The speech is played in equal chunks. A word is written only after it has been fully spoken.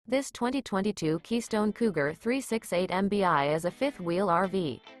This 2022 Keystone Cougar 368 MBI is a fifth-wheel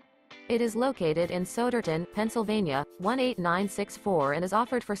RV. It is located in Souderton, Pennsylvania, 18964 and is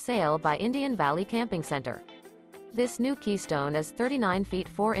offered for sale by Indian Valley Camping Center. This new Keystone is 39 feet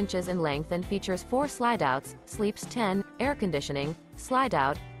 4 inches in length and features 4 slideouts, sleeps 10, air conditioning,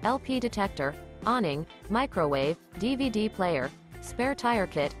 slideout, LP detector, awning, microwave, DVD player, spare tire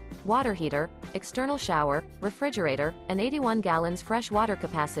kit, water heater, external shower, refrigerator, and 81 gallons fresh water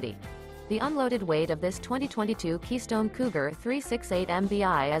capacity. The unloaded weight of this 2022 Keystone Cougar 368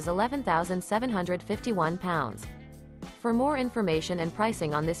 MBI is 11,751 pounds. For more information and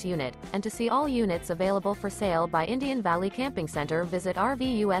pricing on this unit, and to see all units available for sale by Indian Valley Camping Center, visit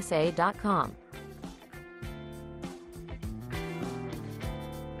RVUSA.com.